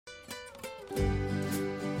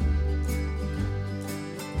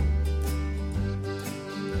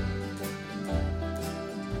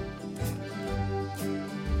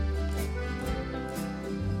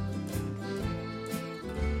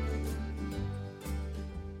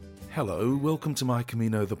Hello, welcome to My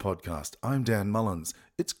Camino, the podcast. I'm Dan Mullins.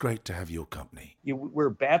 It's great to have your company. We're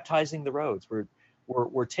baptizing the roads.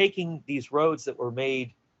 We're taking these roads that were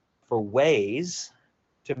made for ways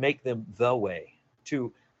to make them the way,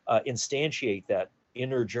 to instantiate that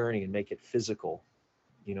inner journey and make it physical,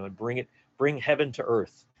 and bring heaven to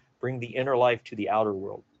earth, bring the inner life to the outer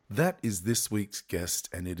world. That is this week's guest,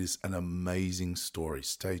 and it is an amazing story.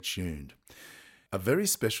 Stay tuned. A very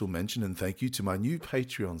special mention and thank you to my new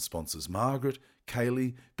Patreon sponsors, Margaret,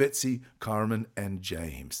 Kaylee, Betsy, Carmen, and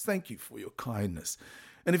James. Thank you for your kindness.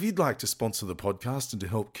 And if you'd like to sponsor the podcast and to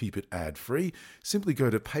help keep it ad-free, simply go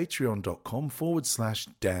to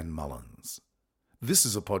patreon.com/Dan Mullins. This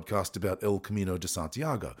is a podcast about El Camino de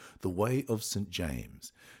Santiago, the Way of St.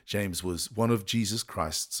 James. James was one of Jesus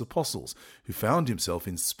Christ's apostles who found himself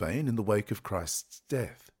in Spain in the wake of Christ's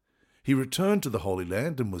death. He returned to the Holy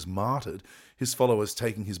Land and was martyred, his followers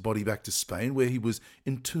taking his body back to Spain, where he was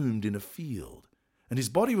entombed in a field. And his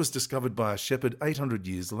body was discovered by a shepherd 800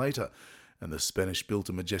 years later, and the Spanish built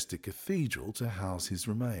a majestic cathedral to house his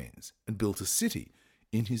remains, and built a city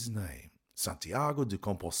in his name, Santiago de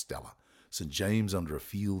Compostela, St. James under a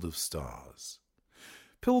field of stars.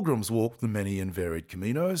 Pilgrims walk the many and varied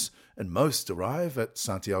caminos, and most arrive at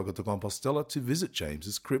Santiago de Compostela to visit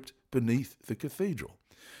James's crypt beneath the cathedral.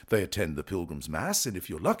 They attend the Pilgrim's Mass, and if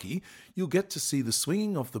you're lucky, you'll get to see the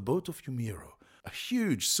swinging of the Botafumeiro, a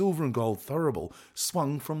huge silver and gold thurible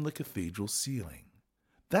swung from the cathedral ceiling.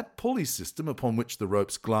 That pulley system upon which the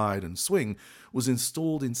ropes glide and swing was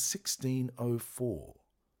installed in 1604.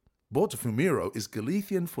 Botafumeiro is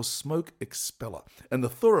Galician for smoke expeller, and the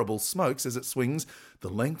thurible smokes as it swings the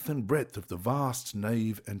length and breadth of the vast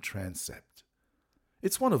nave and transept.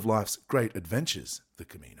 It's one of life's great adventures, the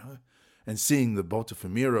Camino, and seeing the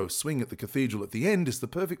Botafumeiro swing at the cathedral at the end is the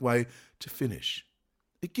perfect way to finish.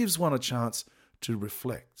 It gives one a chance to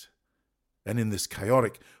reflect. And in this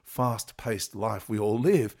chaotic, fast-paced life we all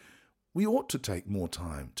live, we ought to take more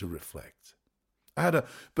time to reflect. I had a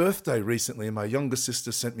birthday recently, and my younger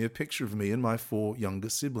sister sent me a picture of me and my 4 younger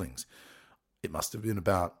siblings. It must have been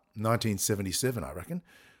about 1977, I reckon.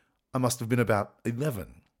 I must have been about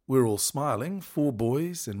 11. We're all smiling, 4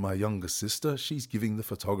 boys and my younger sister. She's giving the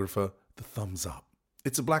photographer the thumbs up.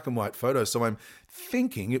 It's a black and white photo, so I'm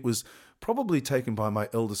thinking it was probably taken by my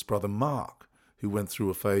eldest brother Mark, who went through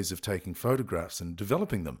a phase of taking photographs and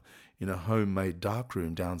developing them in a homemade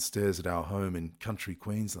darkroom downstairs at our home in country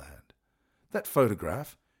Queensland. That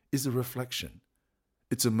photograph is a reflection.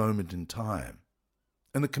 It's a moment in time.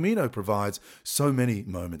 And the Camino provides so many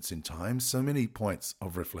moments in time, so many points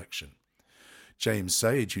of reflection. James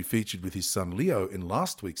Sage, who featured with his son Leo in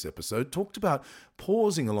last week's episode, talked about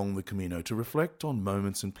pausing along the Camino to reflect on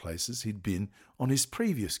moments and places he'd been on his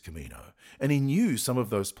previous Camino, and he knew some of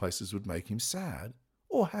those places would make him sad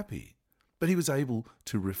or happy, but he was able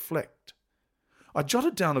to reflect. I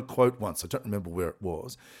jotted down a quote once, I don't remember where it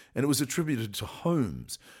was, and it was attributed to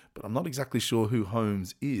Holmes, but I'm not exactly sure who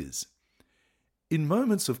Holmes is. In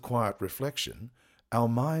moments of quiet reflection, our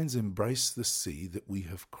minds embrace the sea that we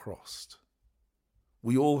have crossed.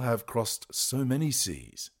 We all have crossed so many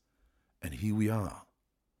seas, and here we are,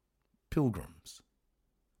 pilgrims.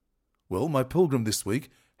 Well, my pilgrim this week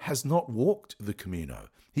has not walked the Camino.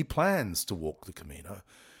 He plans to walk the Camino,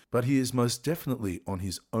 but he is most definitely on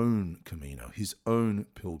his own Camino, his own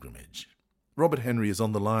pilgrimage. Robert Henry is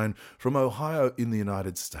on the line from Ohio in the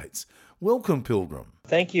United States. Welcome, pilgrim.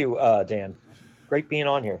 Thank you, Dan. Great being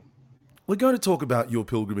on here. We're going to talk about your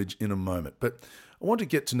pilgrimage in a moment, but I want to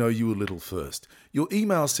get to know you a little first. Your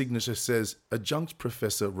email signature says, Adjunct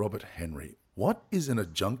Professor Robert Henry. What is an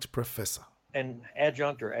adjunct professor? An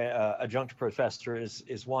adjunct or adjunct professor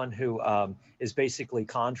is one who is basically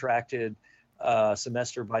contracted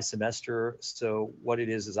semester by semester. So what it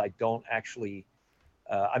is I don't actually,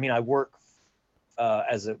 I work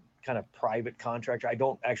as a kind of private contractor. I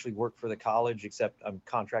don't actually work for the college, except I'm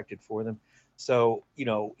contracted for them. So,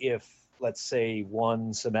 if, let's say,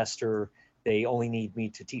 one semester they only need me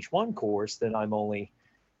to teach one course, then I'm only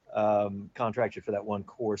contracted for that one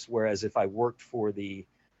course. Whereas if I worked for the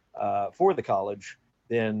college,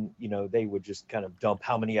 then they would just kind of dump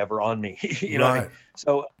how many ever on me. you know. Right.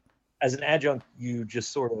 So as an adjunct, you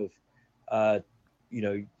just sort of kind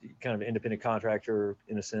of an independent contractor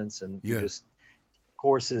in a sense, and you just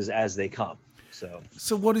courses as they come. So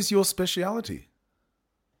what is your speciality?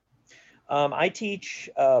 I teach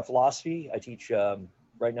philosophy. I teach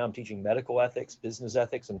right now. I'm teaching medical ethics, business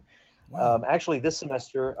ethics, and actually this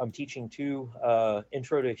semester I'm teaching 2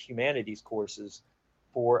 Intro to Humanities courses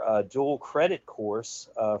for a dual credit course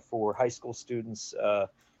for high school students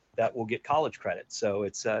that will get college credit. So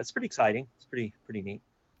it's pretty exciting. It's pretty neat.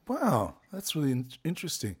 Wow, that's really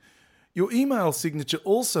interesting. Your email signature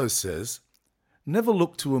also says, never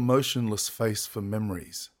look to a motionless face for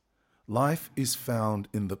memories. Life is found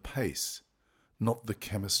in the pace, not the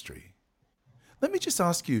chemistry. Let me just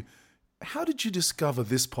ask you, how did you discover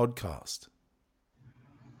this podcast?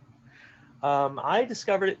 I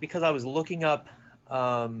discovered it because um, I was looking up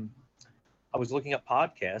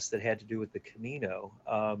podcasts that had to do with the Camino.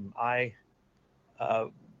 I uh,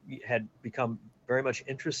 had become very much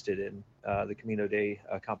interested in the Camino de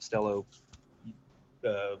Compostela,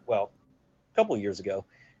 well, a couple of years ago,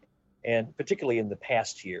 and particularly in the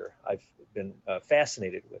past year, I've been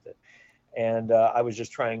fascinated with it. And I was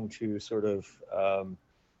just trying to sort of,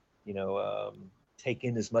 you know, take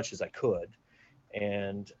in as much as I could.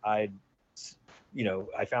 And I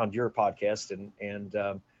found your podcast, and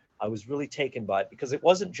I was really taken by it because it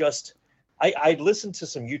wasn't just. I listened to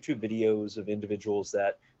some YouTube videos of individuals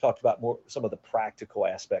that talked about more some of the practical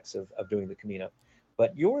aspects of doing the Camino,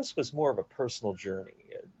 but yours was more of a personal journey.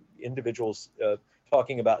 Individuals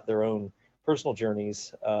talking about their own personal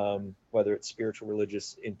journeys, whether it's spiritual,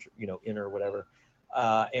 religious, inner, whatever,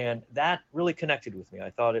 and that really connected with me. I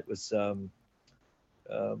thought it was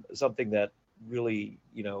something that really,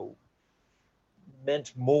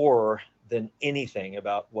 meant more than anything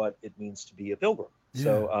about what it means to be a pilgrim. Yeah.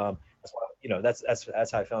 So that's why,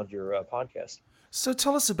 that's how I found your podcast. So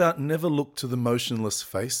tell us about never look to the motionless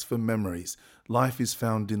face for memories. Life is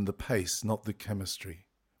found in the pace, not the chemistry.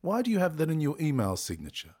 Why do you have that in your email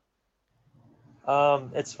signature?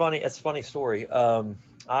 It's funny. It's a funny story.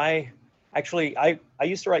 I actually I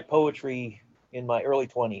used to write poetry in my early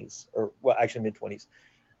 20s, or well, actually mid 20s.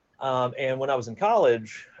 And when I was in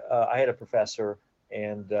college, I had a professor,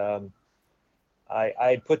 and I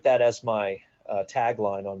had put that as my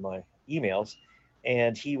tagline on my emails,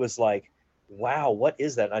 and he was like, "Wow, what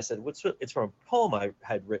is that?" And I said, It's from a poem I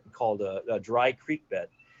had written called a Dry Creek Bed."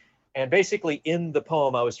 And basically, in the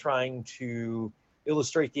poem, I was trying to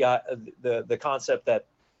illustrate the concept that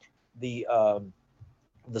the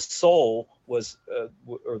soul was,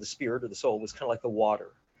 or the spirit or the soul was kind of like the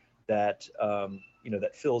water that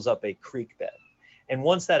that fills up a creek bed, and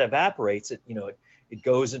once that evaporates, it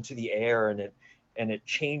goes into the air, and it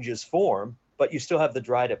changes form, but you still have the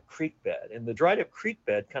dried up creek bed, and the dried up creek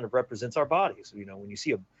bed kind of represents our bodies. When you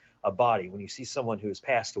see a body, when you see someone who has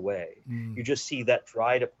passed away, you just see that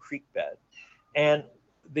dried up creek bed. And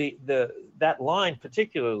that line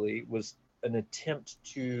particularly was an attempt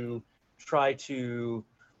to try to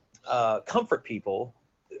comfort people,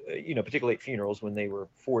 particularly at funerals when they were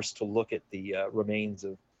forced to look at the remains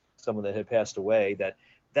of someone that had passed away,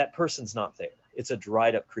 that person's not there. It's a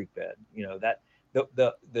dried up creek bed. That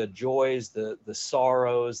the joys, the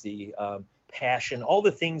sorrows, the passion, all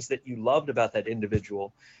the things that you loved about that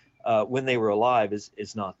individual when they were alive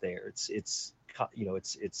is not there. It's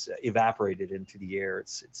evaporated into the air.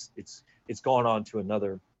 It's gone on to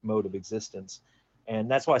another mode of existence. And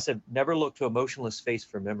that's why I said, never look to a motionless face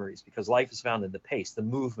for memories, because life is found in the pace, the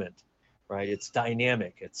movement, right? It's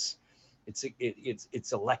dynamic. It's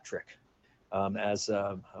electric. I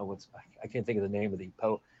can't think of the name of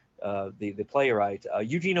the playwright,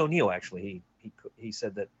 Eugene O'Neill. Actually, he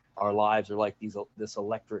said that our lives are like this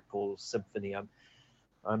electrical symphony.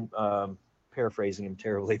 I'm paraphrasing him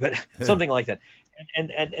terribly, but something like that.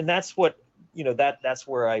 And that's what that's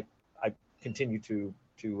where I continue to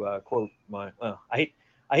quote my. I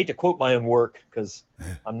hate to quote my own work because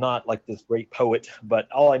I'm not like this great poet,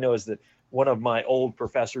 but all I know is that one of my old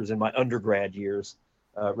professors in my undergrad years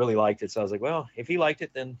really liked it. So I was like, well, if he liked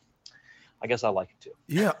it, then I guess I like it too.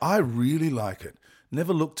 Yeah, I really like it.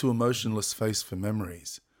 Never look to a motionless face for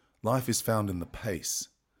memories. Life is found in the pace,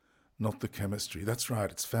 not the chemistry. That's right.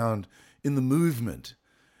 It's found in the movement,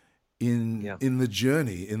 in the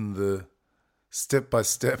journey, in the step by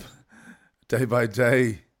step, day by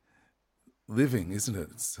day living, isn't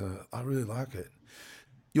it? I really like it.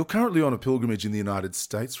 You're currently on a pilgrimage in the United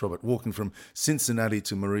States, Robert, walking from Cincinnati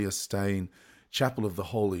to Maria Stein, Chapel of the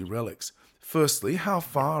Holy Relics. Firstly, how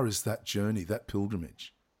far is that journey, that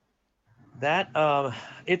pilgrimage? That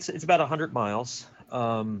it's about 100 miles.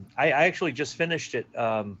 I actually just finished it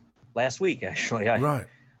last week. Actually, Right.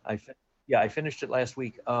 I finished it last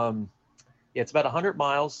week. It's about 100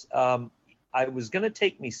 miles. I was going to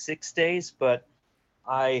take me 6 days, but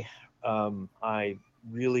I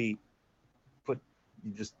really put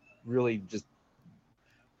just really just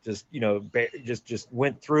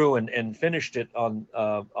went through and finished it on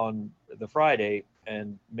the Friday,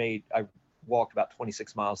 and I walked about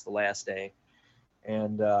 26 miles the last day,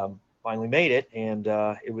 and finally made it, and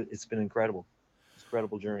it's been incredible. It's an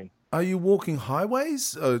incredible journey. Are you walking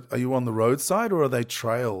highways? Are you on the roadside, or are they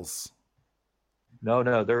trails? No,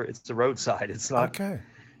 it's a roadside. It's not. Okay.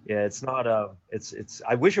 Yeah, it's not. It's.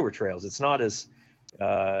 I wish it were trails. It's not as,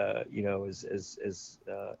 as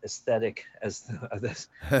aesthetic as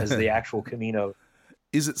as the actual Camino.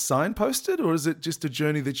 Is it signposted, or is it just a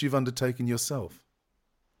journey that you've undertaken yourself?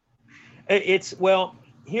 It's well.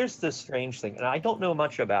 Here's the strange thing, and I don't know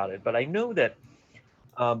much about it, but I know that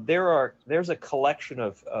there's a collection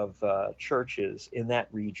of churches in that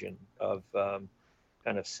region of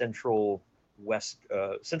kind of central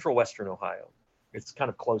western Ohio. It's kind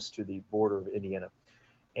of close to the border of Indiana,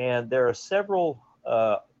 and there are several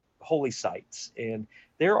holy sites, and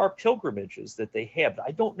there are pilgrimages that they have.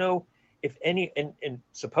 I don't know if any, and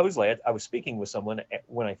supposedly I was speaking with someone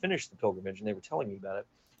when I finished the pilgrimage, and they were telling me about it,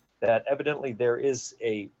 that evidently there is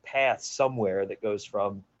a path somewhere that goes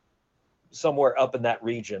from somewhere up in that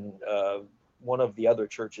region, one of the other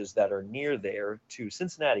churches that are near there, to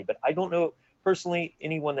Cincinnati. But I don't know personally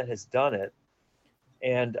anyone that has done it.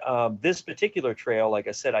 And this particular trail, like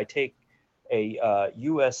I said, I take a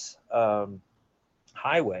U.S.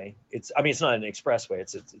 Highway. It's not an expressway.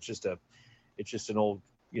 It's just an old,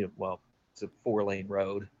 it's a 4-lane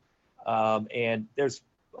road, and there's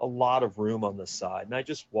a lot of room on the side, and I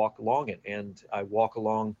just walk along it, and I walk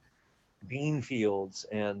along bean fields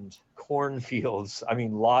and corn fields. I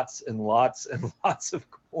mean, lots and lots and lots of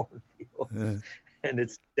corn fields, Yeah. and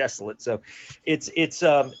it's desolate. So it's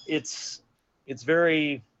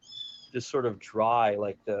very just sort of dry,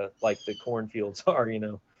 like the cornfields are.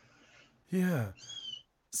 Yeah.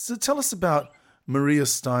 So tell us about Maria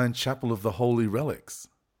Stein Chapel of the Holy Relics.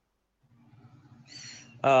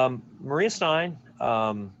 Maria Stein,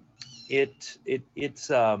 it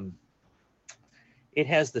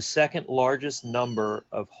has the second largest number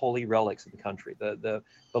of holy relics in the country. The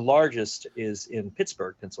largest is in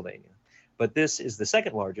Pittsburgh, Pennsylvania, but this is the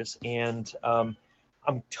second largest. And I'm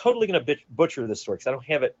totally going to butcher this story because I don't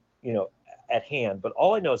have it, at hand. But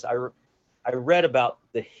all I know is I read about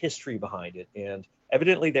the history behind it, and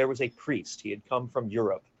evidently there was a priest. He had come from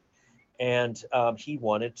Europe, and he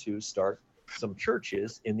wanted to start some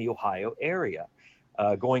churches in the Ohio area,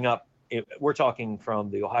 going up. We're talking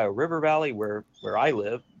from the Ohio River Valley, where I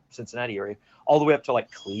live, Cincinnati area, all the way up to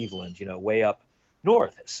like Cleveland, way up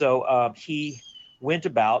north. So he went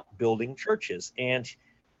about building churches, and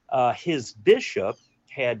his bishop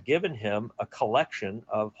had given him a collection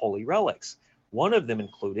of holy relics. One of them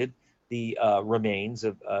included the remains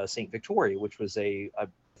of Saint Victoria, which was a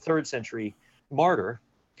 3rd century martyr.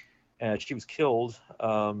 She was killed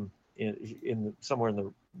in somewhere in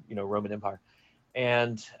the Roman Empire,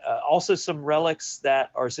 and also some relics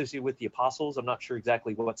that are associated with the apostles. I'm not sure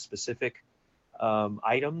exactly what specific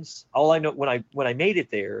items. All I know, when I made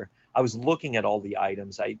it there, I was looking at all the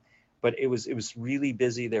items. But it was really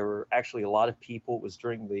busy. There were actually a lot of people. It was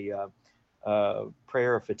during the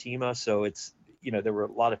prayer of Fatima, so there were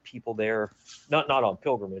a lot of people there, not on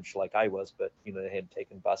pilgrimage like I was, but they had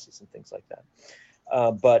taken buses and things like that.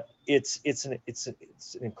 But it's an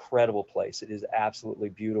incredible place. It is absolutely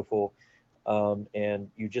beautiful, and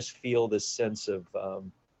you just feel this sense of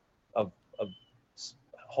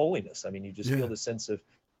holiness. I mean, you just feel the sense of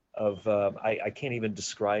I can't even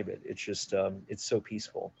describe it. It's just it's so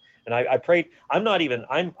peaceful. And I prayed. I'm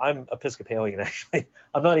Episcopalian, actually.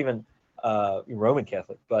 I'm not even Roman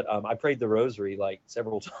Catholic, but I prayed the Rosary like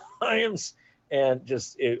several times, and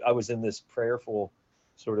I was in this prayerful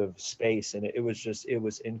sort of space, and it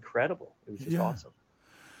was incredible. It was just awesome.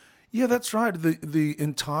 Yeah, that's right. The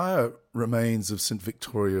entire remains of St.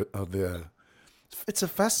 Victoria are there. It's a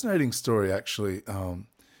fascinating story, actually.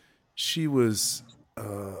 She was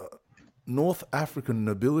North African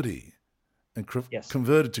nobility and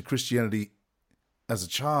converted to Christianity as a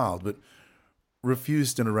child, but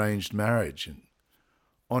refused an arranged marriage. And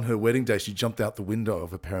on her wedding day, she jumped out the window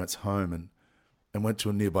of her parents' home and went to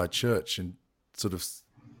a nearby church, and sort of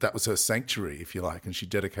that was her sanctuary, if you like, and she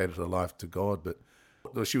dedicated her life to God.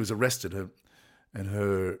 But she was arrested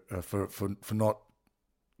for not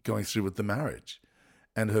going through with the marriage,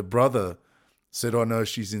 and her brother said, "Oh no,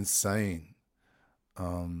 she's insane."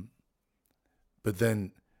 But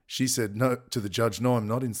then she said no to the judge, "No, I'm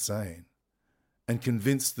not insane," and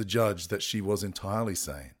convinced the judge that she was entirely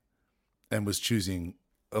sane and was choosing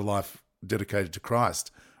a life dedicated to Christ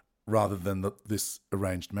rather than this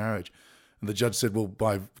arranged marriage. And the judge said, "Well,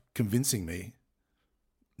 by convincing me,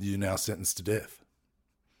 you're now sentenced to death."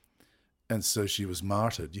 And so she was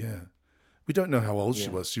martyred, yeah. We don't know how old she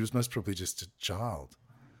was. She was most probably just a child.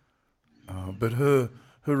 But her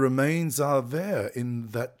remains are there in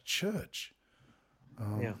that church.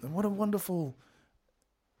 And what a wonderful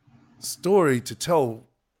story to tell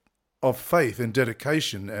of faith and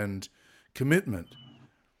dedication and commitment.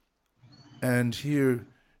 And here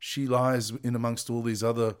she lies in amongst all these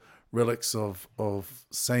other relics of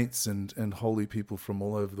saints and holy people from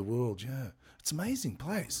all over the world. Yeah, it's an amazing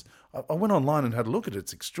place. I went online and had a look at it.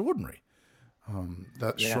 It's extraordinary.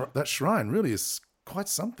 That shrine really is quite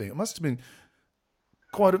something. It must have been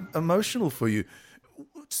quite emotional for you.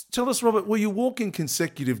 Tell us, Robert, were you walking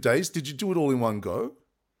consecutive days? Did you do it all in one go?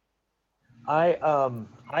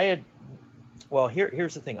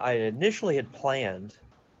 Here's the thing. I initially had planned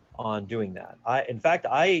on doing that. In fact,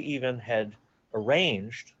 I even had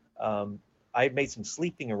arranged, I had made some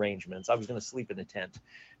sleeping arrangements. I was going to sleep in a tent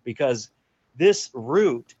because this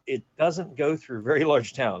route, it doesn't go through very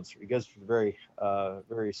large towns. It goes through very,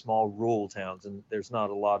 very small rural towns, and there's not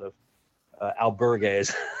a lot of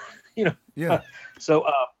albergues, Yeah. So,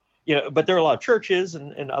 but there are a lot of churches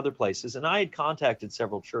and other places, and I had contacted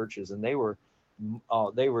several churches, and they were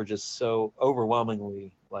just so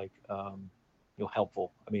overwhelmingly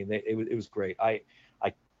helpful. I mean, it was great. I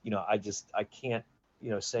can't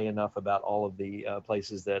say enough about all of the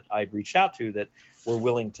places that I'd reached out to that were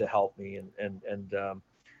willing to help me and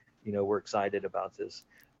we're excited about this.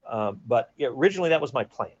 But originally that was my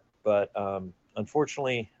plan, but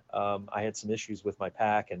unfortunately I had some issues with my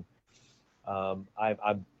pack, and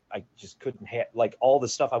I just couldn't have, like, all the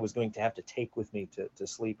stuff I was going to have to take with me to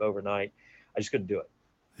sleep overnight. I just couldn't do it.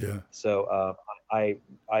 Yeah. So I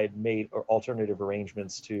had made alternative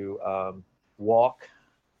arrangements to walk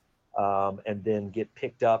and then get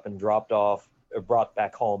picked up and dropped off or brought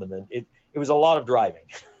back home. And then it was a lot of driving,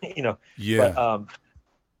 Yeah. But,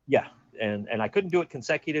 and I couldn't do it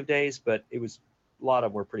consecutive days, but it was, a lot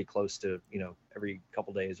of them were pretty close to, every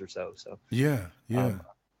couple days or so. So yeah. yeah.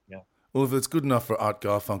 Well, if it's good enough for Art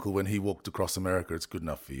Garfunkel when he walked across America, it's good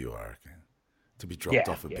enough for you, I reckon, to be dropped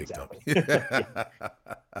off and picked up.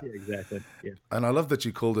 Exactly. Yeah. And I love that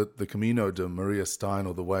you called it the Camino de Maria Stein,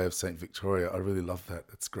 or the Way of St. Victoria. I really love that.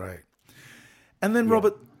 That's great. And then,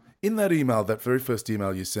 Robert, in that email, that very first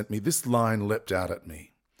email you sent me, this line leapt out at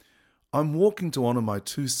me. I'm walking to honor my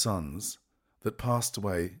 2 sons that passed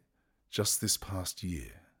away just this past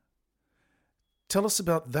year. Tell us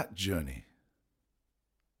about that journey.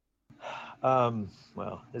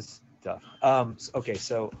 Well, it's tough. Okay,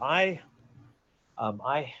 so I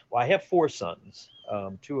have 4 sons.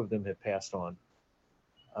 2 of them have passed on.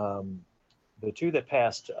 The 2 that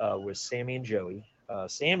passed was Sammy and Joey.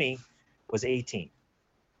 Sammy was 18.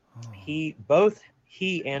 Oh.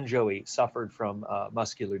 He and Joey suffered from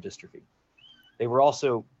muscular dystrophy. They were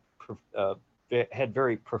also had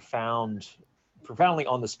very profoundly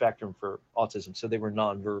on the spectrum for autism, so they were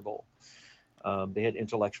nonverbal. They had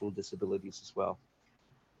intellectual disabilities as well.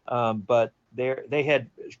 But they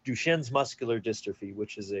had Duchenne's muscular dystrophy,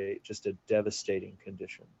 which is just a devastating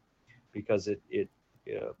condition, because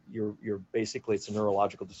you're basically, it's a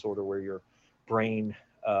neurological disorder where your brain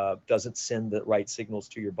doesn't send the right signals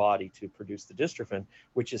to your body to produce the dystrophin,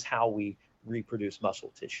 which is how we reproduce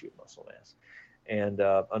muscle tissue, muscle mass. And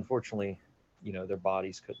unfortunately, their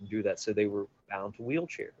bodies couldn't do that, so they were bound to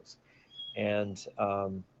wheelchairs. And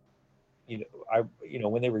when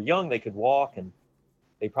they were young, they could walk, and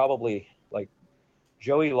they probably, like,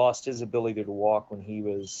 Joey lost his ability to walk when he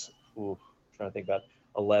was, trying to think, about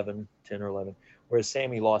 10 or 11, whereas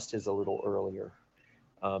Sammy lost his a little earlier.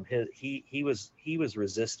 He was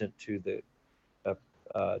resistant to the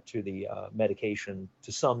medication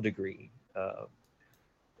to some degree,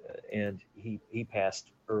 and he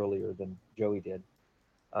passed earlier than Joey did,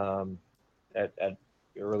 at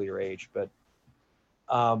earlier age. But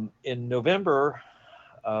in November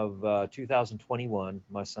of 2021,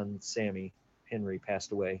 my son Sammy Henry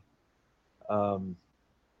passed away.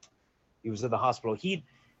 He was in the hospital. He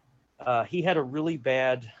had a really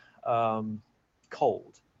bad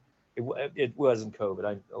cold. It wasn't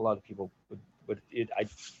COVID. A lot of people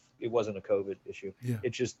it wasn't a COVID issue. Yeah.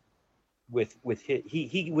 It just with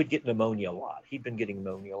he would get pneumonia a lot. He'd been getting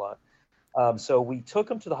pneumonia a lot. So we took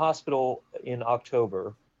him to the hospital in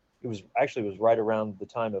October. It was right around the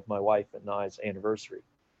time of my wife and I's anniversary.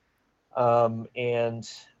 And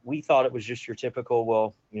we thought it was just your typical,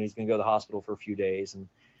 well, he's going to go to the hospital for a few days.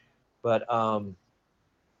 But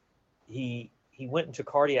he went into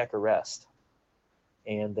cardiac arrest,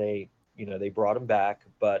 and they brought him back.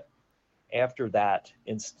 But after that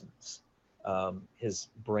instance, his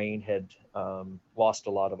brain had lost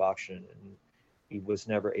a lot of oxygen, and he was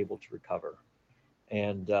never able to recover.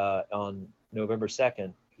 And on November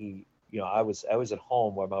 2nd, I was at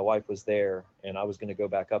home while my wife was there, and I was going to go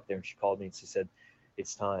back up there, and she called me and she said,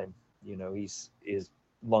 "It's time. His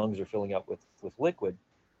lungs are filling up with liquid."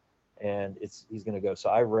 and he's going to go. So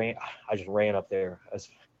I just ran up there,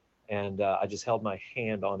 and I just held my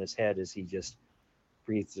hand on his head as he just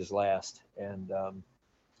breathed his last, and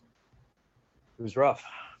it was rough,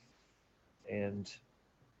 and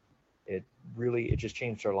it just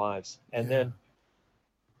changed our lives. And then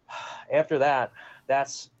after that,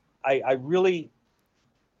 I really,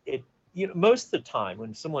 it, most of the time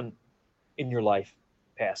when someone in your life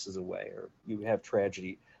passes away or you have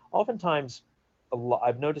tragedy, oftentimes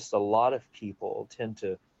I've noticed a lot of people tend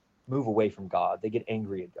to move away from God. They get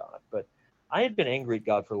angry at God. But I had been angry at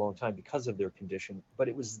God for a long time because of their condition. But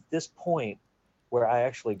it was this point where I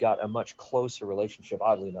actually got a much closer relationship,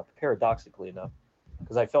 oddly enough, paradoxically enough,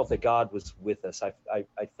 because I felt that God was with us. I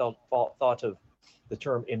thought of the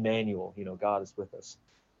term Emmanuel, God is with us.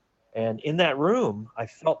 And in that room, I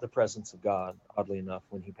felt the presence of God, oddly enough,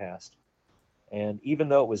 when he passed. And even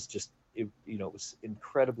though it was it was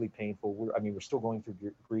incredibly painful. We're still going through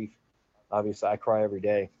grief. Obviously, I cry every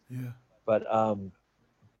day. Yeah. But I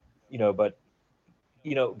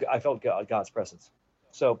felt God's presence.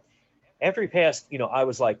 So after he passed, I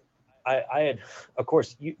was like, I had, of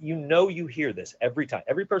course, you hear this every time.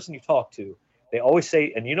 Every person you talk to, they always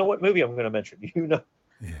say, and you know what movie I'm going to mention? Yeah.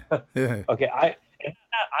 Yeah. Okay, I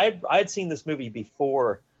had seen this movie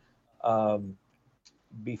before.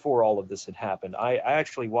 Before all of this had happened, I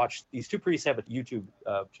actually watched, these two priests have a YouTube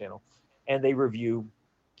channel, and they review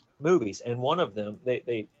movies. And one of them,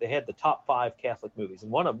 they had the top 5 Catholic movies,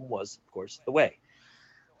 and one of them was, of course, The Way.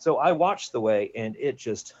 So I watched The Way, and it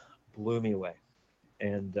just blew me away.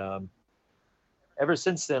 And ever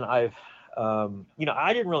since then, I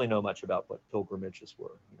didn't really know much about what pilgrimages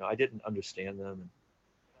were. I didn't understand them. And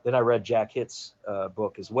then I read Jack Hitt's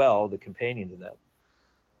book as well, the companion to that.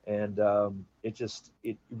 And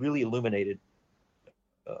it really illuminated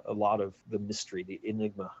a lot of the mystery, the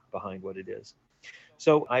enigma behind what it is.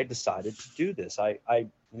 So I decided to do this. I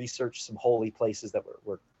researched some holy places that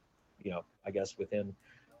were I guess within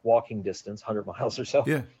walking distance, 100 miles or so.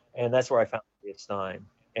 Yeah. And that's where I found the Stein.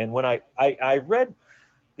 And when I read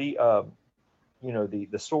the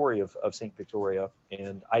the story of Saint Victoria,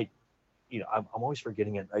 and I'm always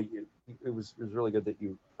forgetting it. It was really good that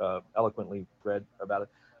you eloquently read about it.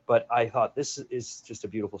 But I thought this is just a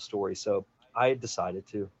beautiful story. So I decided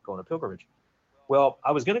to go on a pilgrimage. Well,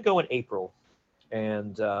 I was going to go in April,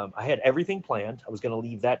 and I had everything planned. I was going to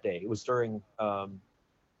leave that day. It was during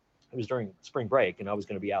spring break, and I was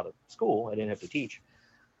going to be out of school. I didn't have to teach.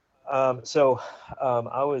 So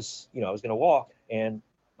I was going to walk, and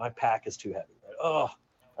my pack is too heavy. Right? Oh,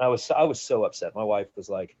 and I was so upset. My wife was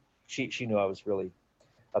like, she knew I was really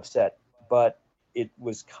upset, but it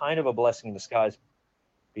was kind of a blessing in disguise,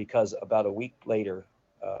 because about a week later,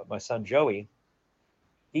 my son Joey,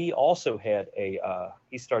 he also had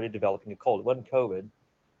he started developing a cold. It wasn't COVID.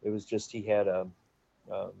 It was just he had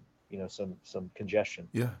some congestion.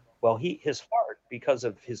 Yeah. Well, his heart, because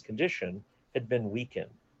of his condition, had been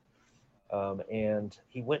weakened, and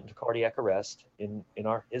he went into cardiac arrest in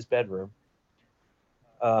his bedroom.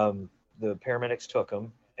 The paramedics took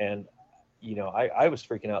him, and I was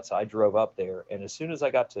freaking out, so I drove up there. And as soon as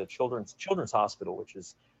I got to Children's Hospital, which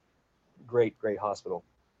is great hospital,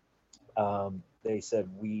 they said,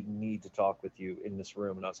 we need to talk with you in this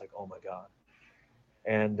room. And I was like, oh my God.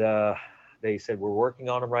 And they said, we're working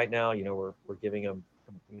on him right now. We're giving him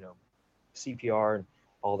CPR and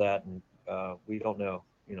all that, and we don't know.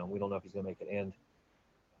 We don't know if he's gonna make it. And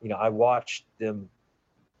I watched them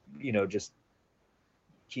just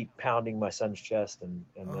keep pounding my son's chest, and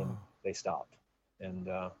then they stopped. And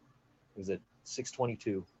it was at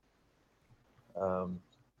 6:22,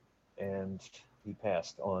 and he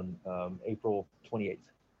passed on April 28th.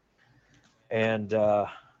 And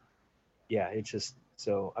it's just,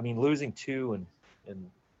 so losing 2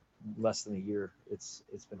 in less than a year, it's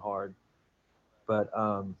been hard. But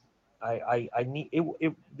I need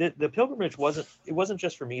it. The pilgrimage wasn't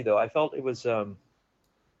just for me, though. I felt it was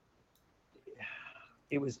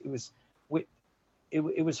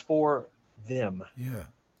for them. Yeah.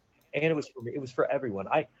 And it was for me. It was for everyone.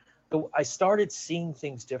 I started seeing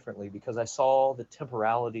things differently because I saw the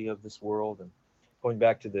temporality of this world, and going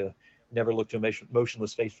back to the never look to a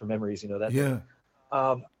motionless face for memories, that. Yeah.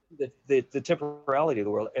 The temporality of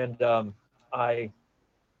the world, and I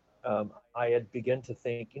had begun to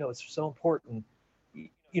think, it's so important.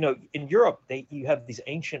 In Europe, you have these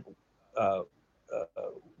ancient,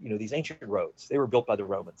 these ancient roads. They were built by the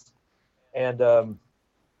Romans, and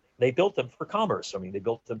they built them for commerce. They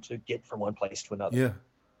built them to get from one place to another. Yeah.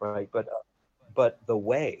 Right. But the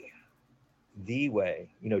way,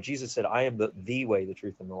 Jesus said, I am the way, the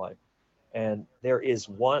truth, and the life. And there is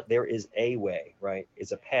a way, right?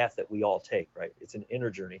 It's a path that we all take, right? It's an inner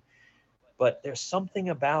journey. But there's something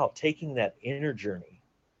about taking that inner journey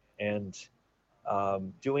and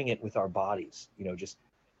doing it with our bodies, just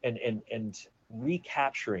and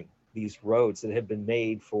recapturing these roads that have been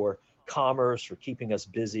made for commerce, for keeping us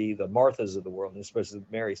busy, the Marthas of the world, and especially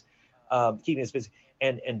Marys, keeping us busy,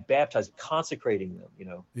 and baptizing, consecrating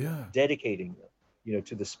them, Yeah. dedicating them,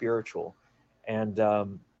 to the spiritual, and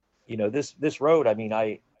this road. I mean,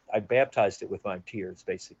 I baptized it with my tears,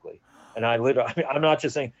 basically, and I literally. I mean, I'm not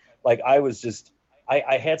just saying, like, I was just.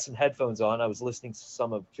 I had some headphones on. I was listening to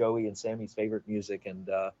some of Joey and Sammy's favorite music, and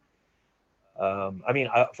I mean,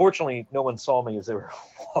 fortunately, no one saw me as they were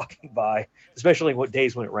walking by, especially what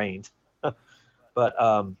days when it rained. But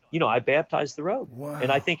I baptized the road,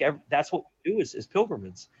 and I Wow. think that's what we do as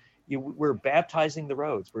pilgrims. We're baptizing the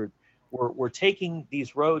roads. We're taking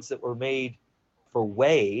these roads that were made for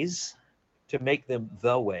ways to make them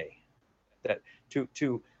the way, that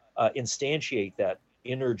to instantiate that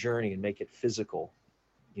inner journey and make it physical,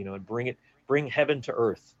 and bring heaven to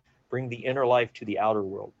earth, bring the inner life to the outer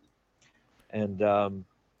world. And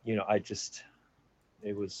I just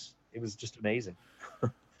it was just amazing.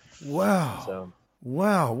 Wow. So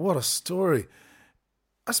Wow. What a story.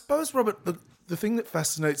 I suppose, Robert, the thing that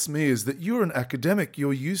fascinates me is that you're an academic.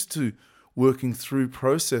 You're used to working through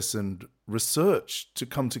process and research to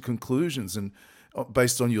come to conclusions. And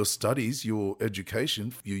based on your studies, your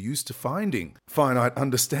education, you're used to finding finite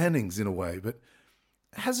understandings in a way. But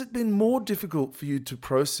has it been more difficult for you to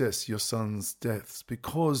process your son's deaths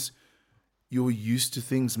because you're used to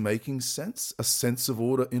things making sense, a sense of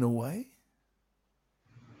order in a way?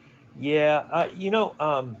 yeah,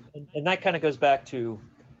 and that kind of goes back to,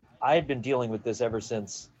 I had been dealing with this ever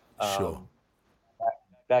since, Sure. um,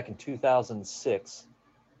 back in 2006.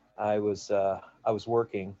 I was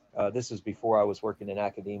working. This is before I was working in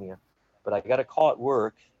academia, but I got a call at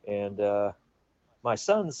work, and my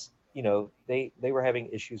sons, they were having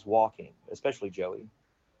issues walking, especially Joey,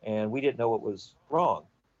 and we didn't know what was wrong.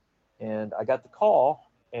 And I got the call,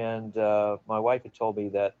 and my wife had told me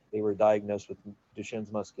that they were diagnosed with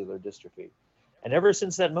Duchenne's muscular dystrophy. And ever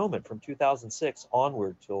since that moment, from 2006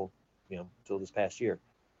 onward till this past year,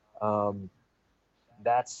 um,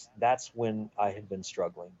 that's when I had been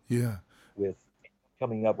struggling Yeah. with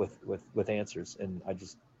coming up with answers, and I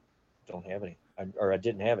just don't have any, or I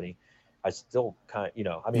didn't have any. I still kind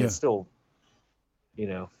of, I mean, Yeah. it's still, you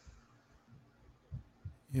know,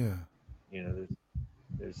 Yeah.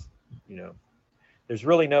 there's, you know, there's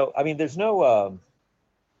really no, I mean, there's no,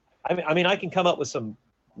 I mean, I can come up with some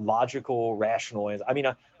logical, rational answers. I mean,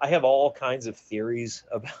 I have all kinds of theories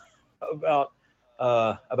about about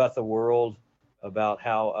about the world, about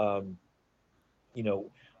how you know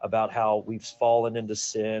about how we've fallen into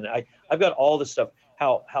sin. I've got all this stuff.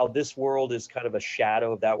 How this world is kind of a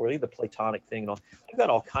shadow of that world, the Platonic thing and all. I've got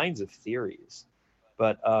all kinds of theories,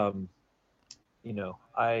 but I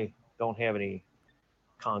don't have any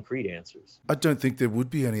concrete answers. I don't think there would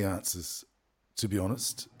be any answers, to be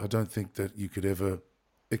honest. I don't think that you could ever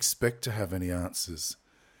expect to have any answers.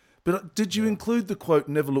 But did you Yeah. include the quote,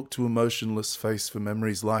 never look to a motionless face for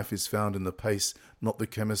memories, life is found in the pace, not the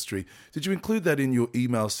chemistry? Did you include that in your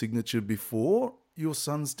email signature before your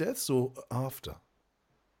son's deaths or after?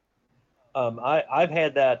 I've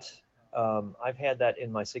had that. I've had that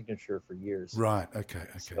in my signature for years. Right, okay,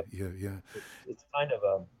 okay, So yeah, yeah. it's kind of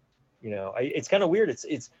a, it's kind of weird.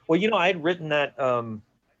 It's well, I'd written that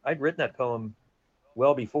poem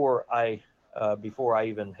well before I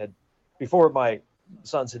even had, before my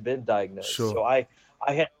sons had been diagnosed. Sure, So I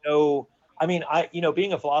had no. I mean,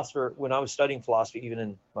 being a philosopher, when I was studying philosophy, even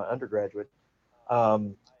in my undergraduate,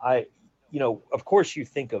 I, of course you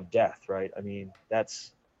think of death, right? I mean,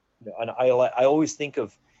 that's, and I always think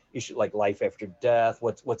of issues like life after death.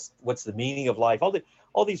 What's the meaning of life?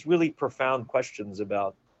 All these really profound questions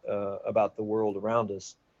about the world around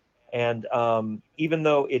us. And even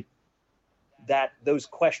though those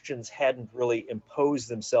questions hadn't really imposed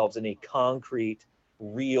themselves in a concrete,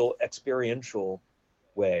 real, experiential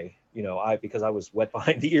way, because I was wet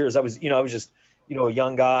behind the ears. I was just, a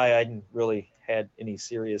young guy. I hadn't really had any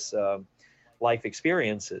serious life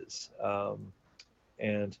experiences,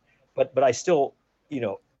 and but I still, you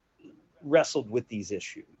know, wrestled with these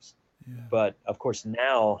issues. yeah, But of course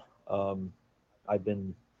now, I've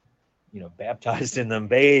been, baptized in them,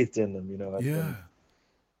 bathed in them. I've yeah. been,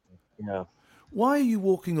 you know, Why are you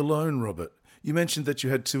walking alone, Robert? You mentioned that you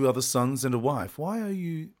had two other sons and a wife. Why are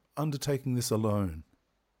you undertaking this alone?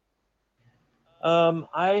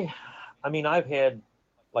 I mean, I've had,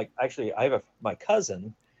 like, actually, I have my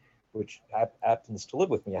cousin. which happens to live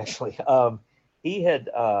with me actually, he had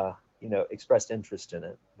expressed interest in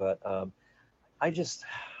it, but I just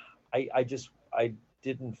I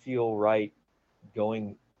didn't feel right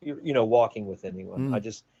going, walking with anyone. I Mm.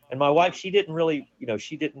 just, and my wife, she didn't really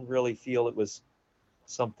feel it was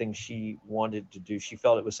something she wanted to do. She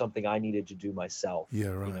felt it was something I needed to do myself, Yeah,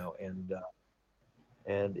 right.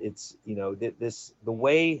 and it's, this, the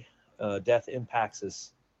way death impacts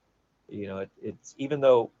us. It's, even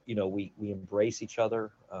though we embrace each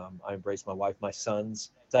other. I embrace my wife, my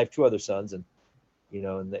sons. I have two other sons, and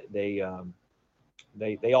and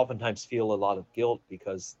they oftentimes feel a lot of guilt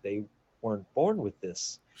because they weren't born with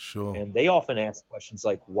this, Sure. and they often ask questions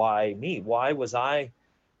like, "Why me? Why was I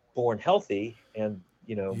born healthy, and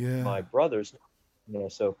Yeah. my brothers?"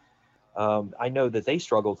 So I know that they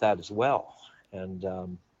struggle with that as well, and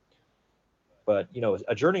but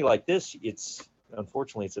a journey like this, it's,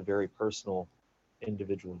 unfortunately, it's a very personal,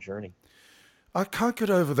 individual journey. I can't get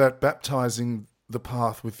over that baptizing the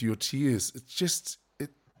path with your tears. It's just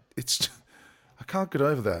it's I can't get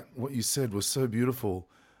over that. What you said was so beautiful.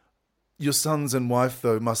 Your sons and wife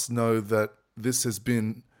though must know that this has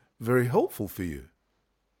been very helpful for you.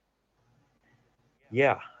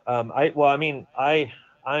 Yeah. I mean,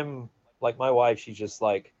 I'm like my wife. She's just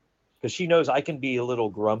like, because she knows I can be a little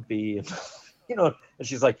grumpy, and and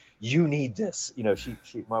she's like, "You need this."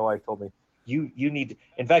 My wife told me, "You need."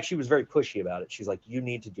 In fact, she was very pushy about it. She's like, "You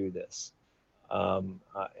need to do this."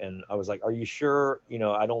 And I was like, "Are you sure?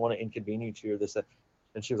 I don't want to inconvenience you or this." That.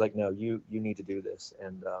 And she was like, "No, you need to do this."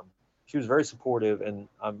 And she was very supportive, and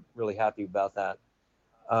I'm really happy about that.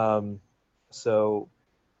 Um, so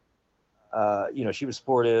she was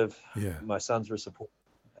supportive. Yeah. My sons were supportive,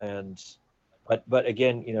 and but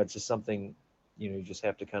again, it's just something, you just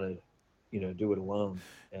have to kind of, do it alone,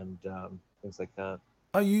 and things like that.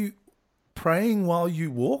 Are you praying while you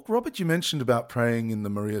walk? Robert, you mentioned about praying in the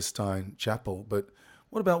Maria Stein Chapel, but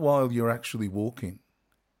what about while you're actually walking?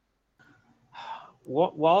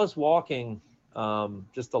 While I was walking,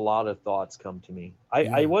 just a lot of thoughts come to me. I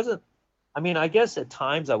Yeah. wasn't. I mean, I guess at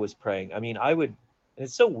times I was praying. I mean, I would, and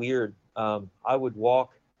it's so weird. I would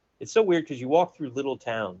walk. It's so weird because you walk through little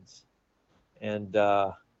towns, and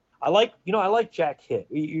I like Jack Hitt.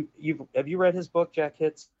 Have you read his book, Jack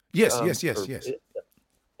Hitt's? Yes, yes, yes, Or yes.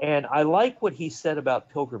 And I like what he said about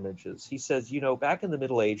pilgrimages. He says, back in the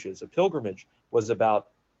Middle Ages, a pilgrimage was about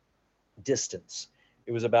distance.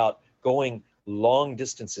 It was about going long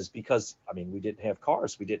distances because, I mean, we didn't have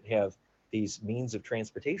cars, we didn't have these means of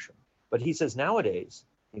transportation. But he says nowadays,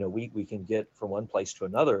 we can get from one place to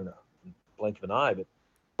another in a blink of an eye.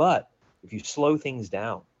 But if you slow things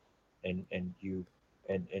down, and you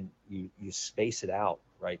space it out,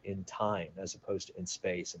 right, in time as opposed to in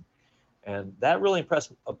space, and that really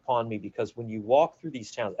impressed upon me, because when you walk through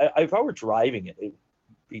these towns, if I were driving it'd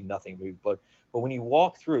be nothing, but when you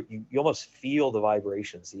walk through it, you almost feel the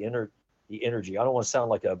vibrations, the energy. I don't want to sound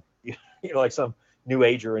like like some new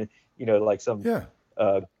ager, and like some Yeah.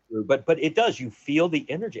 uh but it does, you feel the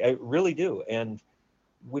energy. I really do. And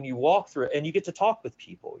when you walk through it, and you get to talk with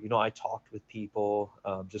people, I talked with people,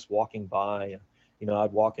 just walking by, and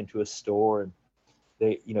I'd walk into a store, and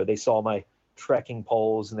they saw my trekking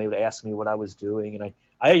poles, and they would ask me what I was doing, and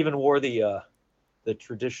I even wore the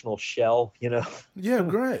traditional shell, Yeah,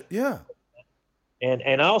 great. Yeah.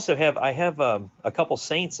 and I have a couple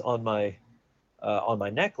saints on my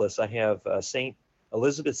necklace. I have Saint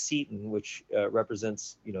Elizabeth Seton, which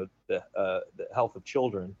represents the health of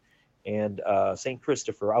children, and Saint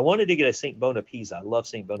Christopher. I wanted to get a Saint Bonapisa. I love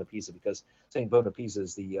Saint Bonapisa because Saint Bonapisa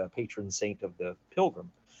is the patron saint of the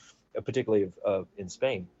pilgrim, particularly of in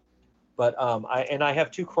Spain. But I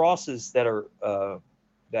have two crosses that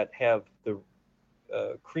have the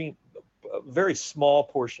cream, a very small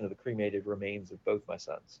portion of the cremated remains of both my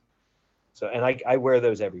sons. So, and I wear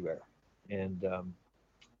those everywhere. And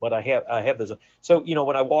but I have those. So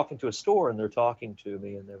when I walk into a store and they're talking to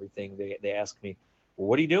me and everything, they ask me, "Well,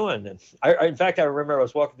 what are you doing?" And in fact, I remember I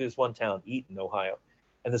was walking through this one town, Eaton, Ohio,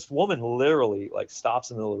 and this woman literally like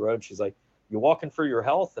stops in the middle of the road. She's like, "You walking for your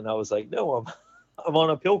health?" And I was like, "No, I'm on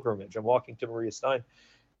a pilgrimage. I'm walking to Maria Stein."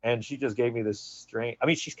 And she just gave me this strange. I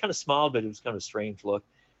mean, she's kind of smiled, but it was kind of a strange look.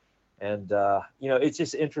 And it's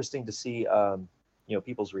just interesting to see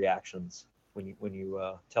people's reactions when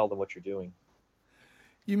you tell them what you're doing.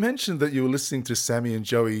 You mentioned that you were listening to Sammy and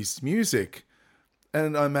Joey's music,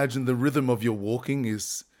 and I imagine the rhythm of your walking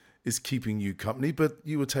is keeping you company, but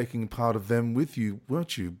you were taking part of them with you,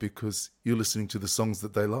 weren't you? Because you're listening to the songs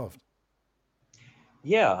that they loved.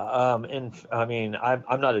 Yeah, and I mean,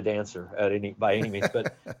 I'm not a dancer at any by any means,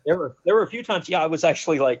 but there were a few times. Yeah, I was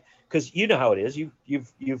actually like, because you know how it is.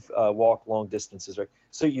 You've walked long distances, right?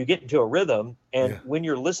 So you get into a rhythm, and Yeah. when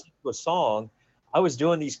you're listening to a song, I was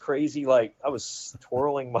doing these crazy, like I was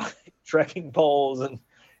twirling my trekking poles, and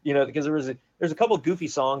because there's a couple of goofy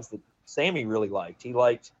songs that Sammy really liked. He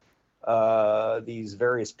liked these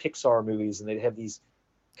various Pixar movies, and they'd have these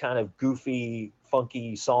kind of goofy,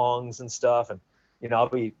 funky songs and stuff. And I'll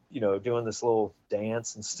be doing this little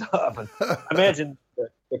dance and stuff. And I imagine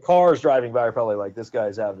the cars driving by are probably like, "This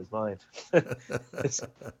guy's out of his mind."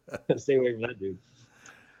 Stay away from that dude.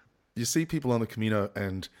 You see people on the Camino,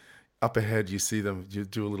 and up ahead you see them, you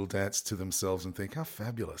do a little dance to themselves and think, how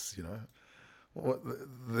fabulous, what,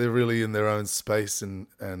 they're really in their own space and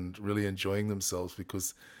really enjoying themselves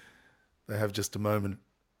because they have just a moment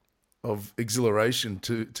of exhilaration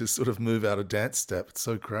to sort of move out a dance step. It's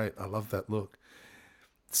so great. I love that look.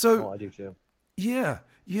 So, Oh, I do too. yeah,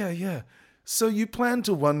 yeah, yeah. So you plan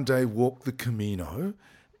to one day walk the Camino.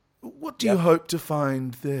 What do you Yep. hope to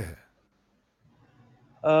find there?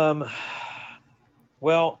 Um,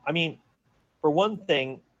 well, I mean, for one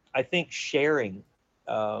thing, I think sharing,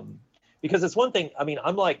 um, because it's one thing. I mean,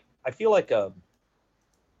 I feel like a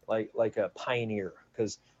pioneer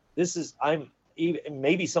because this is I'm even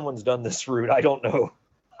maybe someone's done this route. I don't know.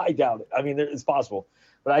 I doubt it. I mean, it's possible,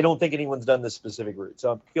 but I don't think anyone's done this specific route.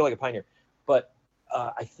 So I feel like a pioneer. But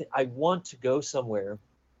I want to go somewhere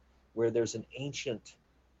where there's an ancient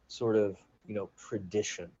sort of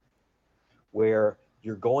tradition where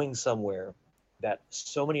you're going somewhere that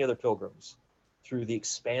so many other pilgrims through the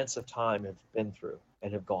expanse of time have been through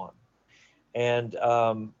and have gone. And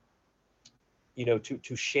to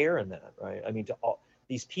share in that, right? I mean, to all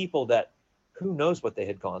these people that who knows what they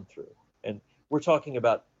had gone through, and we're talking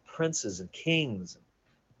about princes and kings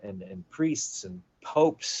and priests and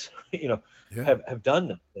popes, Yeah. have done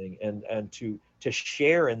nothing, and to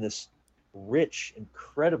share in this rich,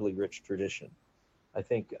 incredibly rich tradition. I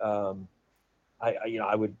think I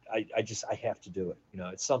would I have to do it.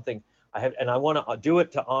 It's something I have, and I want to do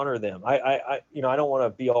it to honor them. I don't want to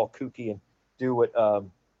be all kooky and do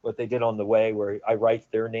what they did on the way where I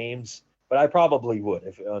write their names, but I probably would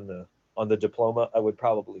if on the diploma I would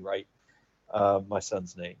probably write my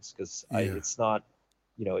son's names because I Yeah. it's not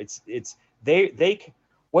it's they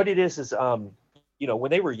what it is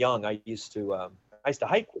when they were young I used to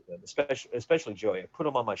hike with them, especially Joey. I put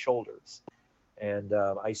him on my shoulders and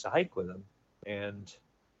I used to hike with him. And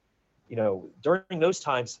during those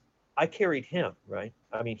times, I carried him. Right?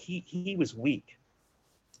 I mean, he was weak.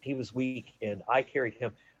 He was weak, and I carried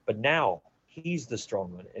him. But now he's the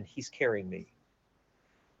strong one, and he's carrying me.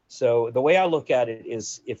 So the way I look at it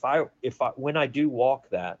is, if I when I do walk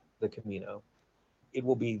the Camino, it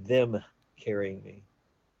will be them carrying me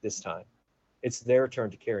this time. It's their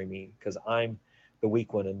turn to carry me because I'm the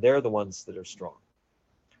weak one, and they're the ones that are strong.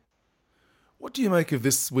 What do you make of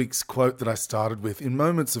this week's quote that I started with? In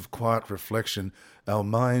moments of quiet reflection, our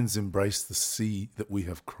minds embrace the sea that we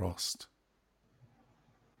have crossed.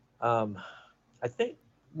 Um, I think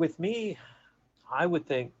with me, I would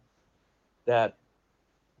think that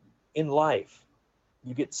in life,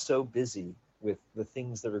 you get so busy with the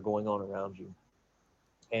things that are going on around you.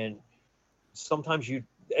 And sometimes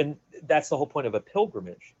and that's the whole point of a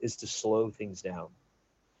pilgrimage is to slow things down.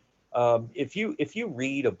 If you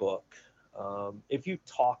read a book, if you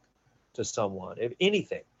talk to someone, if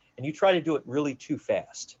anything, and you try to do it really too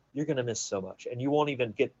fast, you're going to miss so much, and you won't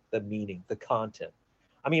even get the meaning, the content.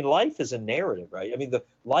 I mean, life is a narrative, right? I mean, the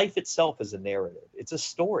life itself is a narrative. It's a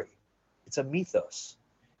story. It's a mythos.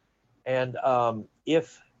 And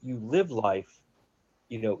if you live life,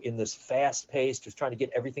 in this fast pace, just trying to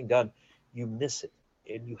get everything done, you miss it,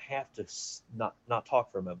 and you have to not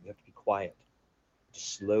talk for a moment. You have to be quiet, to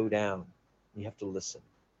slow down. You have to listen.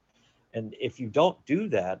 And if you don't do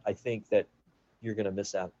that, I think that you're going to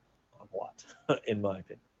miss out on a lot, in my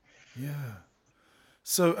opinion. Yeah.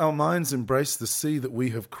 So our minds embrace the sea that we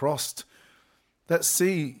have crossed. That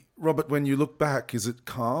sea, Robert, when you look back, is it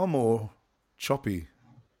calm or choppy?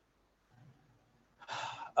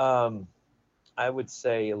 Um, I would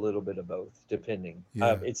say a little bit of both, depending.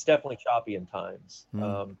 Yeah. It's definitely choppy in times.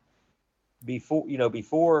 Mm.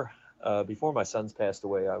 Before my sons passed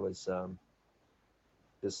away, I was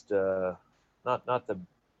just not the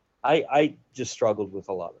I just struggled with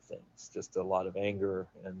a lot of things, just a lot of anger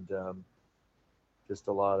and just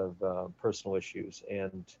a lot of personal issues.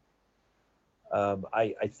 And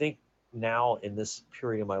I think now in this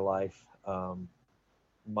period of my life,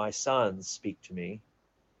 my sons speak to me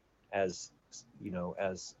as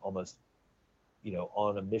as almost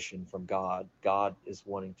on a mission from God. God is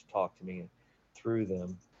wanting to talk to me through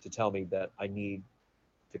them to tell me that I need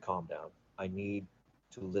to calm down. I need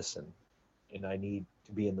to listen, and I need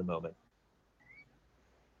to be in the moment.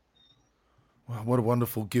 Wow, what a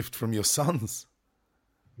wonderful gift from your sons.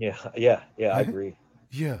 Yeah, I Eh? agree.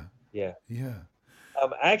 Yeah, Yeah. yeah.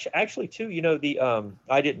 Actually, too, the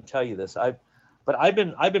I didn't tell you this. But I've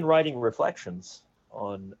been writing reflections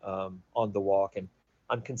on the walk, and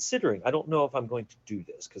I'm considering. I don't know if I'm going to do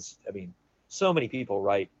this because I mean, so many people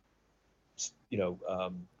write, you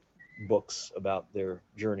know, books about their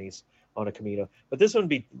journeys on a Camino, but this one would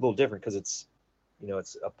be a little different because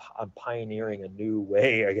I'm pioneering a new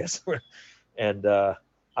way, I guess, and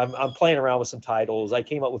I'm playing around with some titles. I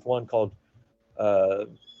came up with one called uh,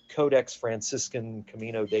 Codex Franciscan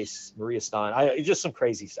Camino de Maria Stein. Just some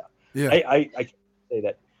crazy stuff. Yeah, I can't say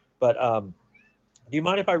that, but do you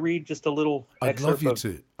mind if I read just a little I'd love excerpt you of?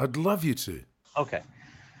 to. I'd love you to. Okay.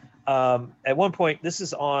 At one point, this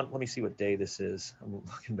is on. Let me see what day this is. I'm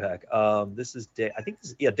looking back. This is day. I think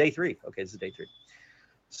this is day 3. Okay, this is day 3.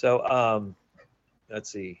 So let's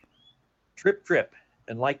see. Drip, drip,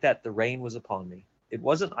 and like that, the rain was upon me. It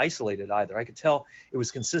wasn't isolated either. I could tell it was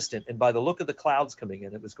consistent, and by the look of the clouds coming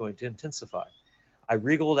in, it was going to intensify. I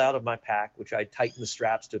wriggled out of my pack, which I tightened the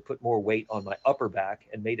straps to put more weight on my upper back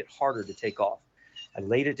and made it harder to take off. I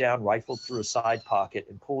laid it down, rifled through a side pocket,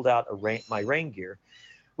 and pulled out my rain gear,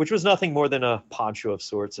 which was nothing more than a poncho of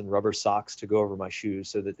sorts and rubber socks to go over my shoes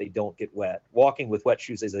so that they don't get wet. Walking with wet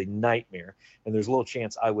shoes is a nightmare, and there's little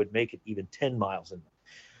chance I would make it even 10 miles in them.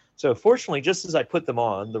 So fortunately, just as I put them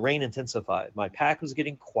on, the rain intensified. My pack was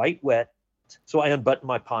getting quite wet, so I unbuttoned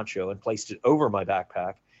my poncho and placed it over my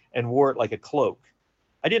backpack and wore it like a cloak.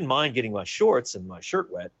 I didn't mind getting my shorts and my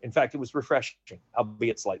shirt wet. In fact, it was refreshing,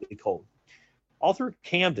 albeit slightly cold. All through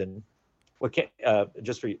Camden,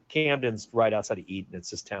 just for you, Camden's right outside of Eden.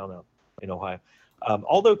 It's this town out in Ohio.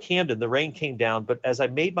 Although Camden, the rain came down, but as I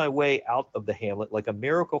made my way out of the hamlet, like a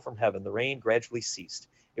miracle from heaven, the rain gradually ceased.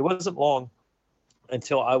 It wasn't long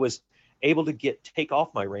until I was able to take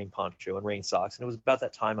off my rain poncho and rain socks. And it was about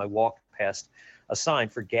that time I walked past a sign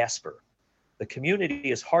for Gasper. The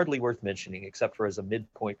community is hardly worth mentioning, except for as a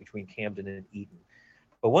midpoint between Camden and Eden.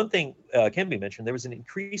 But one thing can be mentioned, there was an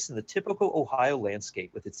increase in the typical Ohio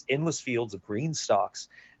landscape with its endless fields of green stalks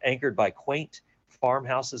anchored by quaint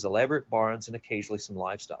farmhouses, elaborate barns, and occasionally some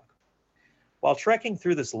livestock. While trekking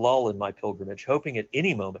through this lull in my pilgrimage, hoping at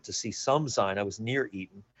any moment to see some sign I was near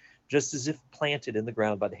Eden, just as if planted in the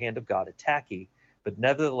ground by the hand of God, a tacky, but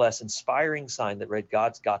nevertheless inspiring sign that read,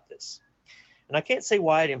 "God's got this." And I can't say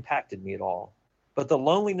why it impacted me at all, but the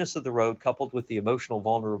loneliness of the road coupled with the emotional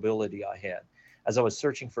vulnerability I had as I was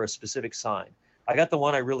searching for a specific sign, I got the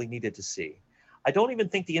one I really needed to see. I don't even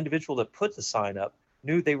think the individual that put the sign up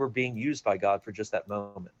knew they were being used by God for just that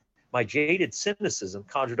moment. My jaded cynicism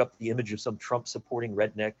conjured up the image of some Trump-supporting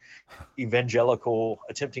redneck evangelical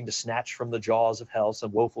attempting to snatch from the jaws of hell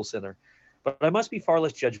some woeful sinner. But I must be far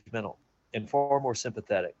less judgmental and far more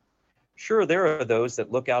sympathetic. Sure, there are those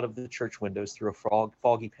that look out of the church windows through a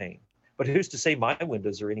foggy pane, but who's to say my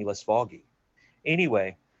windows are any less foggy?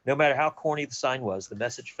 Anyway, no matter how corny the sign was, the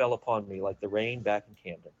message fell upon me like the rain back in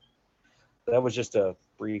Camden. That was just a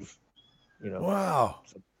brief, Wow,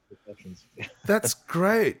 some reflections. that's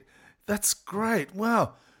great. That's great.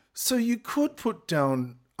 Wow. So you could put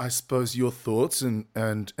down, I suppose, your thoughts and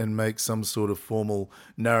make some sort of formal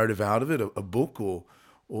narrative out of it, a book or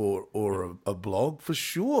a blog for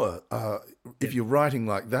sure. If you're writing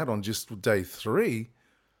like that on just day 3,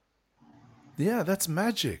 yeah, that's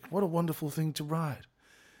magic. What a wonderful thing to write.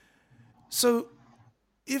 So,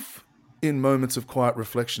 if in moments of quiet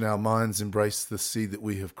reflection our minds embrace the sea that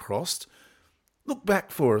we have crossed, look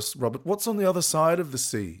back for us, Robert. What's on the other side of the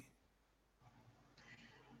sea?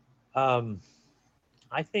 Um,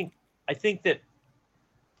 I think that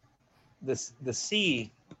the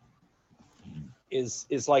sea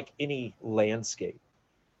is like any landscape.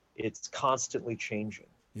 It's constantly changing.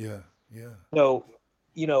 Yeah, yeah, So,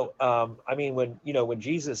 I mean, when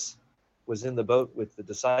Jesus was in the boat with the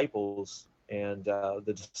disciples, and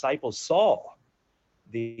the disciples saw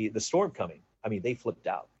the storm coming, I mean, they flipped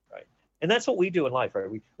out, right? And that's what we do in life, right?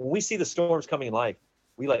 When we see the storms coming in life,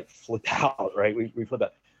 we like flip out, right? We flip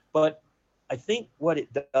out. But I think what it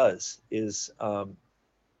does is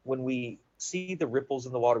when we see the ripples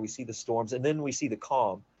in the water, we see the storms, and then we see the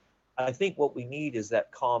calm. I think what we need is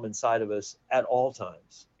that calm inside of us at all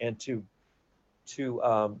times, and to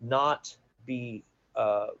not be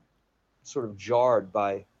sort of jarred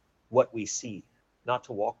by what we see, not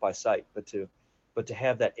to walk by sight, but to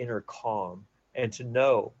have that inner calm, and to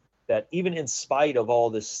know that even in spite of all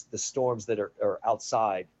the storms that are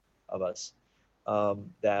outside of us,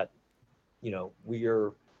 that, we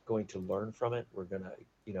are going to learn from it. We're going to,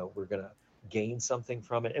 we're going to gain something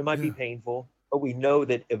from it. It might be painful, but we know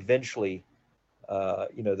that eventually, the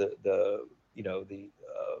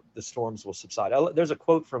storms will subside. There's a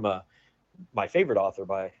quote from my favorite author,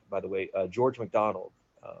 by the way, George MacDonald.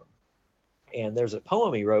 And there's a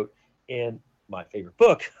poem he wrote in my favorite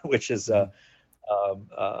book, which is,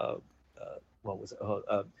 what was it?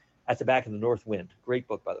 At the Back of the North Wind. Great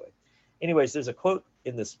book, by the way. Anyways, there's a quote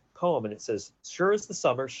in this poem, and it says, "Sure as the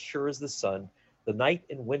summer, sure as the sun, the night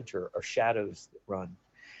and winter are shadows that run."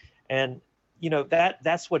 And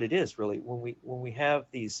that's what it is, really. When we have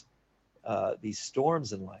these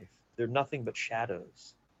storms in life, they're nothing but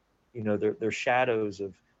shadows. They're shadows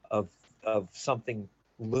of something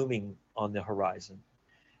looming on the horizon.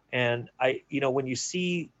 And when you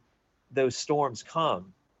see those storms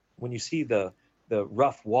come, when you see the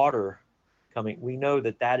rough water coming, we know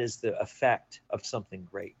that is the effect of something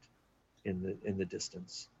great in the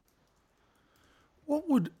distance. What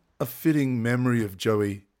would a fitting memory of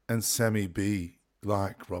Joey and Sammy be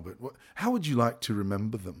like, Robert? How would you like to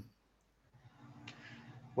remember them?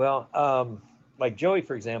 Well, like Joey,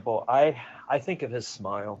 for example, I think of his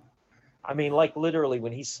smile. I mean, like literally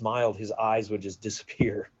when he smiled, his eyes would just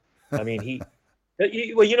disappear. I mean,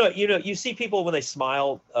 you see people when they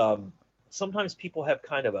smile, sometimes people have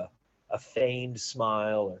kind of a feigned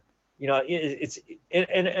smile, or,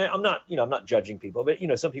 and I'm not judging people, but,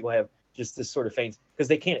 some people have just this sort of feigned because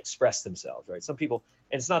they can't express themselves, right? Some people,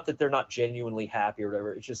 and it's not that they're not genuinely happy or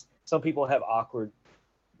whatever. It's just some people have awkward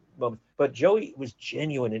moments, but Joey was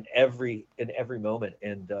genuine in every moment.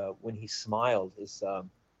 And when he smiled, his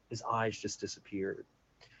eyes just disappeared.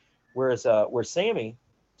 Whereas where Sammy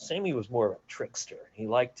was more of a trickster. He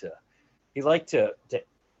liked to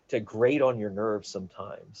grate on your nerves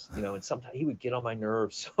sometimes, and sometimes he would get on my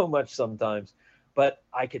nerves so much sometimes, but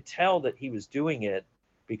I could tell that he was doing it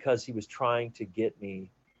because he was trying to get me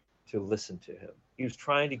to listen to him. He was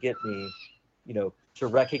trying to get me, to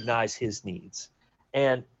recognize his needs.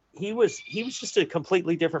 And he was just a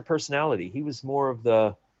completely different personality. He was more of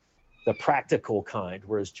the practical kind,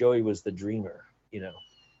 whereas Joey was the dreamer,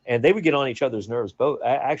 and they would get on each other's nerves both,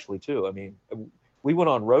 actually, too. I mean, we went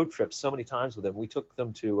on road trips so many times with them. We took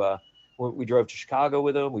them to, we drove to Chicago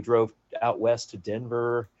with them. We drove out west to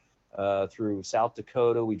Denver, through South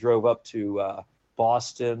Dakota. We drove up to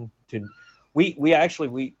Boston.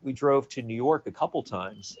 We drove to New York a couple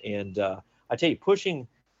times. And I tell you, pushing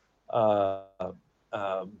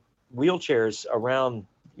wheelchairs around,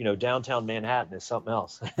 downtown Manhattan is something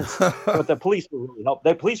else. But the police were really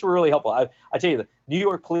helpful. The police were really helpful. I tell you, the New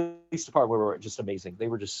York Police Department were just amazing. They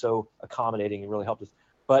were just so accommodating and really helped us.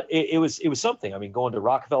 But it was something. I mean, going to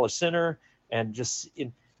Rockefeller Center and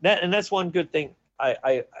that's one good thing.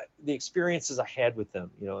 The experiences I had with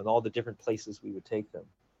them, and all the different places we would take them,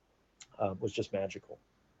 was just magical.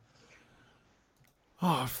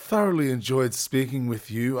 Oh, I've thoroughly enjoyed speaking with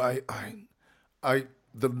you.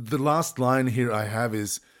 The last line here I have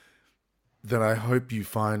is that I hope you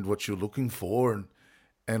find what you're looking for,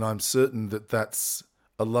 and I'm certain that that's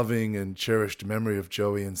a loving and cherished memory of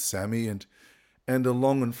Joey and Sammy, and a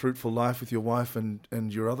long and fruitful life with your wife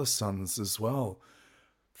and your other sons as well.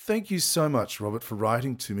 Thank you so much, Robert, for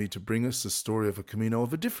writing to me to bring us a story of a Camino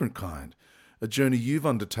of a different kind, a journey you've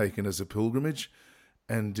undertaken as a pilgrimage,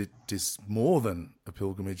 and it is more than a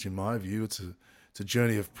pilgrimage in my view. It's a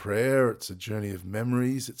journey of prayer, it's a journey of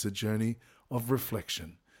memories, it's a journey of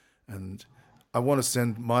reflection. And I want to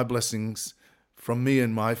send my blessings from me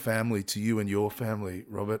and my family to you and your family,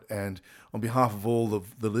 Robert. And on behalf of all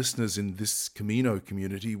of the listeners in this Camino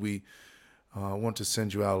community, we want to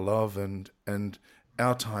send you our love and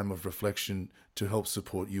our time of reflection to help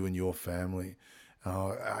support you and your family.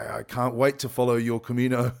 I can't wait to follow your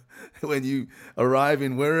Camino when you arrive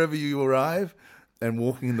in wherever you arrive, and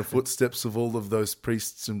walking in the footsteps of all of those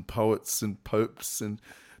priests and poets and popes and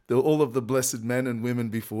all of the blessed men and women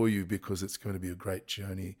before you, because it's going to be a great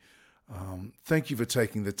journey. Thank you for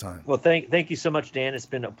taking the time. Well, thank you so much, Dan. It's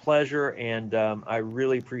been a pleasure, and I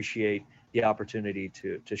really appreciate the opportunity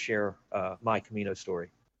to share my Camino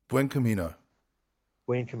story. Buen Camino.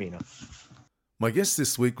 Buen Camino. My guest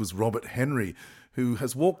this week was Robert Henry, who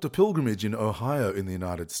has walked a pilgrimage in Ohio in the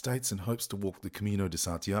United States and hopes to walk the Camino de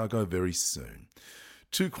Santiago very soon.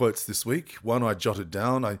 2 quotes this week. One I jotted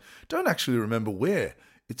down. I don't actually remember where.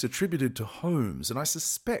 It's attributed to Holmes, and I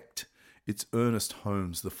suspect it's Ernest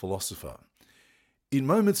Holmes, the philosopher. In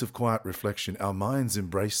moments of quiet reflection, our minds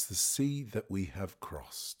embrace the sea that we have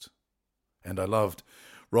crossed. And I loved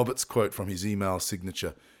Robert's quote from his email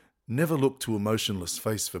signature: Never look to a motionless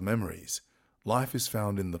face for memories. Life is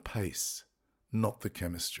found in the pace, not the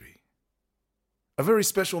chemistry. A very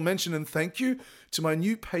special mention and thank you to my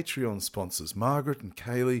new Patreon sponsors, Margaret and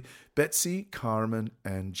Kaylee, Betsy, Carmen,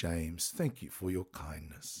 and James. Thank you for your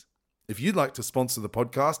kindness. If you'd like to sponsor the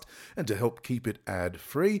podcast and to help keep it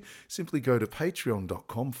ad-free, simply go to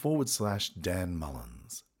patreon.com/Dan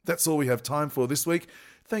Mullins. That's all we have time for this week.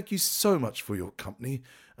 Thank you so much for your company.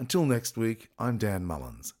 Until next week, I'm Dan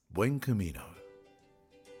Mullins. Buen camino.